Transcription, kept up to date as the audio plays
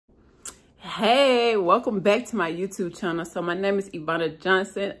Hey, welcome back to my YouTube channel. So my name is Ivana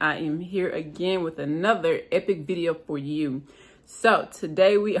Johnson. I am here again with another epic video for you. So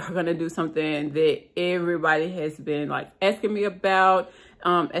today we are going to do something that everybody has been asking me about,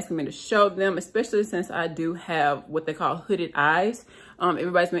 asking me to show them, especially since I do have what they call hooded eyes.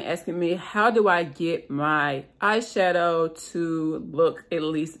 Everybody's been asking me, how do I get my eyeshadow to look at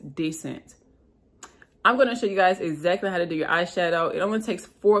least decent? I'm going to show you guys exactly how to do your eyeshadow. It only takes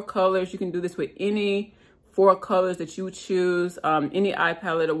 4 colors. You can do this with any 4 colors that you choose, any eye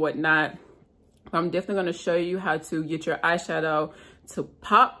palette or whatnot. I'm definitely going to show you how to get your eyeshadow to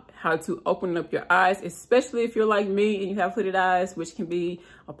pop, how to open up your eyes, especially if you're like me and you have hooded eyes, which can be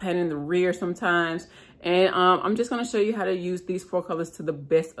a pain in the rear sometimes. And I'm just going to show you how to use these 4 colors to the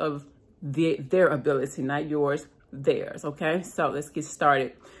best of their ability, not yours, theirs. Okay, so let's get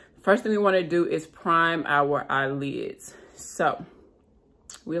started. First thing we want to do is prime our eyelids. So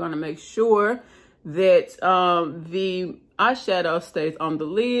we're going to make sure that the eyeshadow stays on the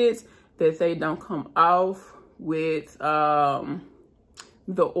lids, that they don't come off with the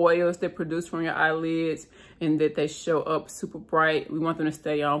oils that produce from your eyelids, and that they show up super bright. We want them to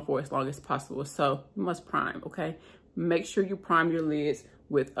stay on for as long as possible. So you must prime, okay? Make sure you prime your lids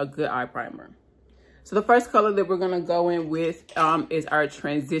with a good eye primer. So the first color that we're going to go in with is our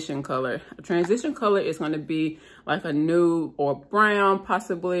transition color. A transition color is going to be like a nude or brown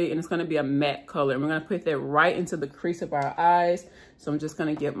possibly, and it's going to be a matte color. And we're going to put that right into the crease of our eyes. So I'm just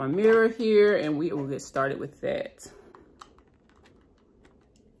going to get my mirror here and we will get started with that.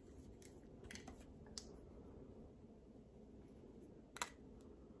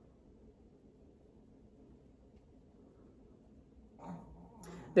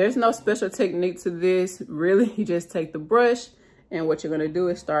 There's no special technique to this. Really, you just take the brush, and what you're going to do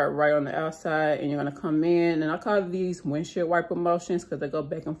is start right on the outside, and you're going to come in, and I call these windshield wiper motions because they go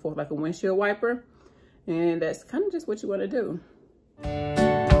back and forth like a windshield wiper. And that's kind of just what you want to do.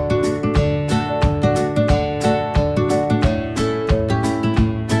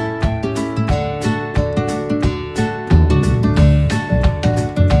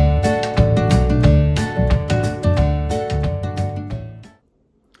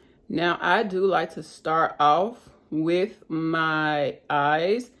 Now, I do like to start off with my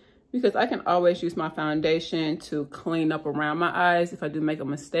eyes because I can always use my foundation to clean up around my eyes if I do make a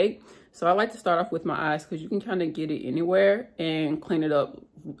mistake. So I like to start off with my eyes because you can kind of get it anywhere and clean it up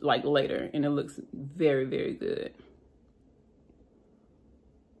like later, and it looks very, very good.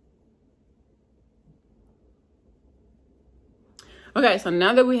 Okay, so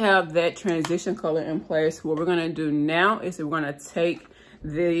now that we have that transition color in place, what we're going to do now is we're going to take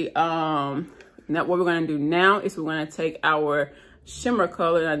our shimmer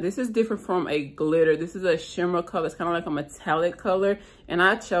color. Now this is different from a glitter. This is a shimmer color. It's kind of like a metallic color, and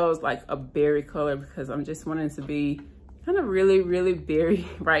I chose like a berry color because I'm just wanting to be kind of really, really berry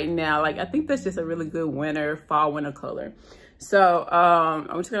right now. Like I think that's just a really good fall winter color. So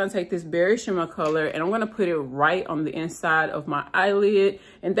I'm just gonna take this berry shimmer color and I'm gonna put it right on the inside of my eyelid,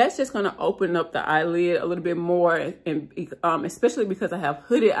 and that's just gonna open up the eyelid a little bit more. And especially because I have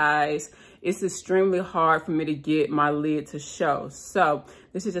hooded eyes, it's extremely hard for me to get my lid to show. So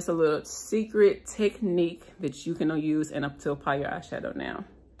this is just a little secret technique that you can use and to apply your eyeshadow now.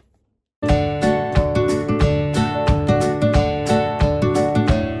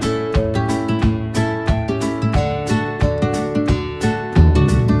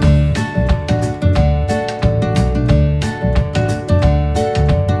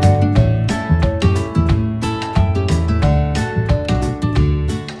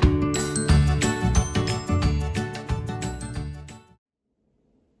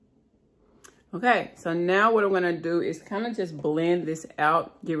 Okay, so now what I'm going to do is kind of just blend this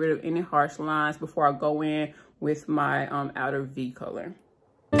out, get rid of any harsh lines before I go in with my outer V color.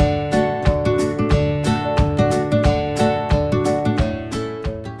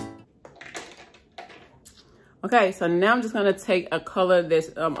 Okay, so now I'm just going to take a color that's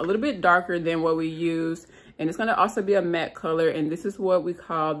a little bit darker than what we used, and it's going to also be a matte color, and this is what we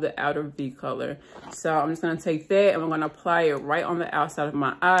call the outer V color. So I'm just going to take that and I'm going to apply it right on the outside of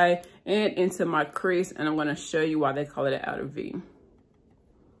my eye and into my crease, and I'm going to show you why they call it an outer V.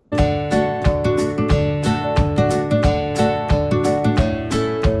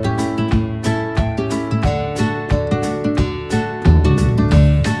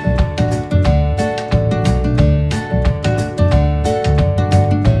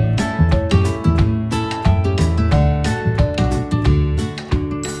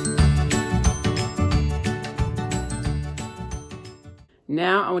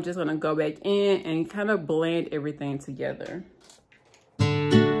 Now I'm just gonna go back in and kind of blend everything together.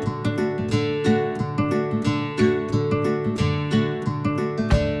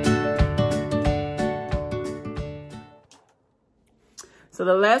 So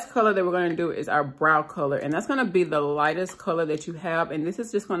the last color that we're going to do is our brow color, and that's going to be the lightest color that you have. And this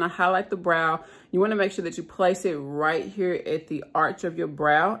is just going to highlight the brow. You want to make sure that you place it right here at the arch of your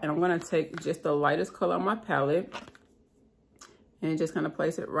brow. And I'm going to take just the lightest color on my palette and just kind of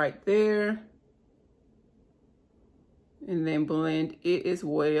place it right there. And then blend it as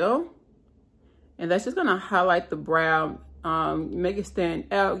well. And that's just going to highlight the brow, make it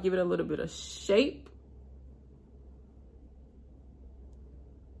stand out, give it a little bit of shape.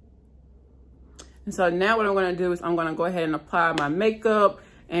 And so now what I'm going to do is I'm going to go ahead and apply my makeup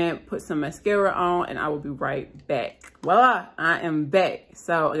and put some mascara on, and I will be right back. Voila, I am back.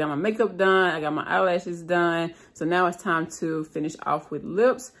 So I got my makeup done, I got my eyelashes done. So now it's time to finish off with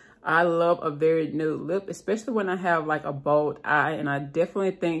lips. I love a very nude lip, especially when I have like a bold eye. And I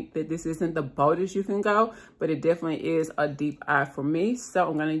definitely think that this isn't the boldest you can go, but it definitely is a deep eye for me. So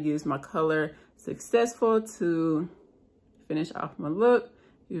I'm going to use my color Successful to finish off my look.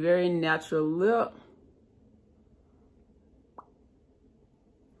 Very natural lip.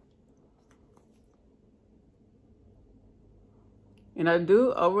 And I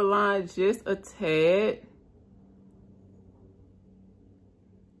do overline just a tad.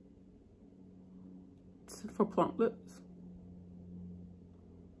 For plump lips.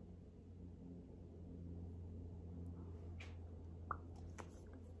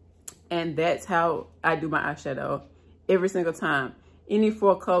 And that's how I do my eyeshadow every single time. Any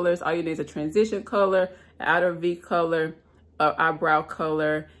 4 colors, all you need is a transition color, an outer V color, an eyebrow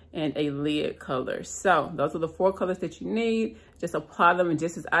color, and a lid color. So those are the 4 colors that you need. Just apply them, and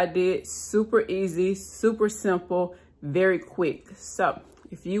just as I did, super easy, super simple, very quick. So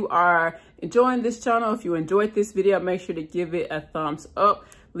if you are enjoying this channel, if you enjoyed this video, make sure to give it a thumbs up.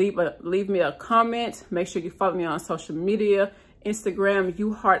 Leave me a comment. Make sure you follow me on social media, Instagram,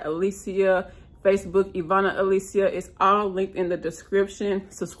 YouHeartAlicia, Facebook, Ivana Alicia. It's all linked in the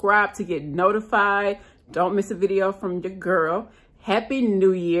description. Subscribe to get notified. Don't miss a video from your girl. Happy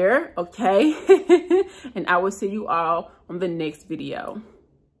New Year, okay? And I will see you all on the next video.